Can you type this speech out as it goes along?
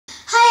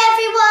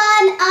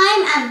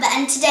Amber,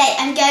 and today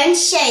I'm going to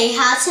show you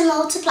how to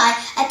multiply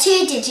a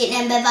 2-digit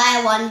number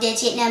by a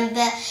 1-digit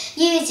number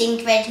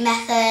using grid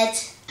method.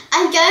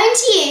 I'm going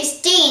to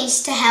use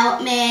Deans to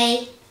help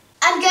me.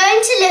 I'm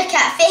going to look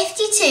at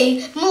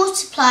 52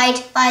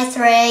 multiplied by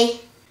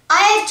 3.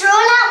 I have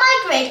drawn out my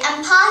grid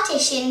and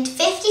partitioned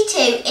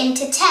 52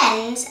 into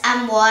tens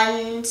and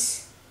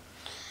ones.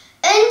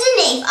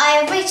 Underneath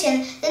I have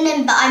written the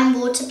number I'm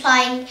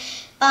multiplying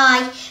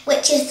by,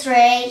 which is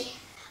 3.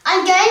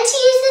 I'm going to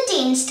use the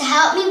Deans to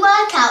help me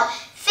work out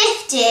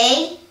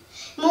 50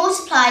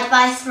 multiplied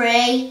by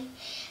 3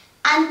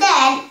 and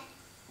then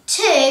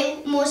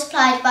 2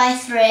 multiplied by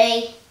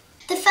 3.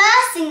 The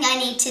first thing I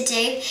need to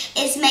do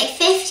is make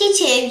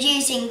 52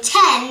 using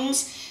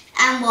tens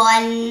and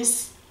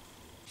ones.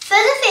 For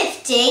the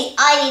 50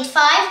 I need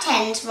 5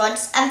 tens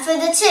rods and for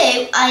the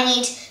 2 I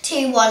need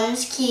 2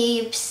 ones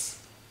cubes.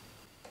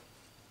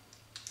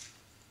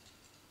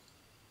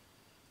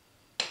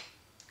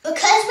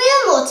 Because we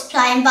are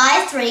multiplying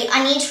by 3,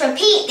 I need to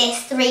repeat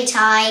this 3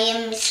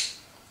 times.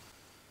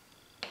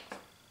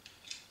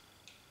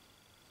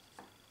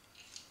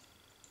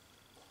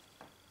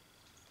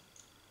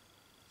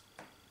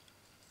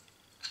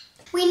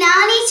 We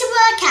now need to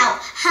work out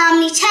how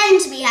many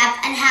tens we have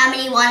and how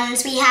many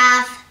ones we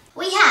have.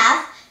 We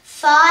have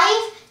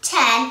 5,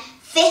 10,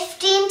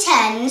 15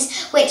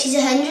 tens, which is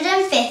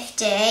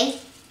 150,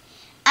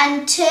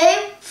 and 2,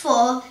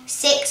 4,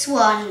 6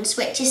 ones,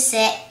 which is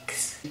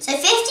 6. So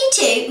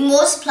 52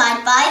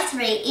 multiplied by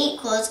 3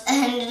 equals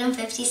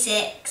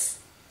 156.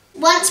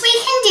 Once we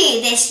can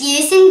do this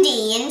using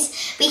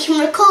Deans, we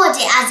can record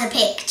it as a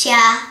picture.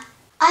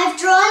 I've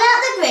drawn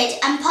out the grid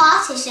and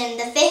partitioned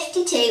the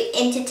 52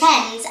 into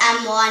tens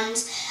and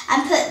ones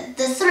and put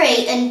the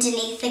 3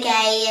 underneath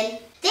again.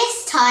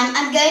 This time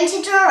I'm going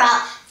to draw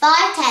out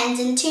 5 tens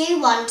and 2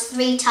 ones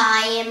 3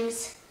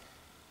 times.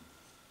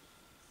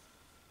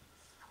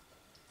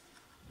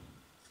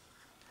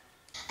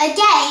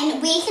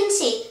 Again, we can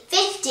see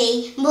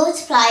 50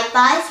 multiplied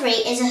by 3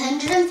 is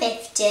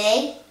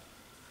 150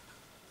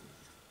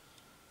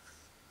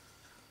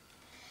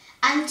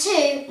 and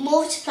 2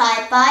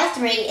 multiplied by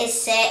 3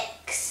 is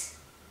 6.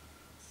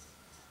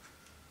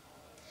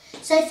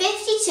 So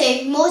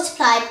 52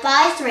 multiplied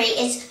by 3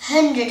 is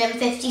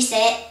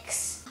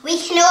 156. We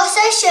can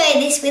also show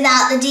this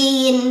without the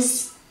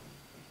Deans.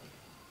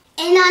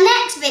 In our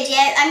next video,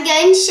 I'm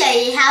going to show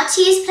you how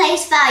to use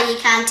place value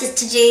counters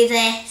to do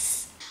this.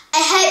 I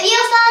hope you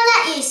found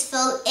that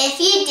useful. If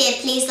you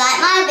did, please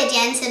like my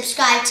video and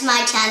subscribe to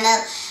my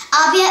channel.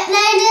 I'll be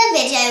uploading a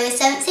video with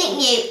something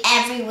new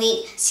every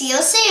week. See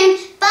you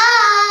soon.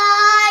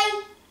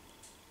 Bye!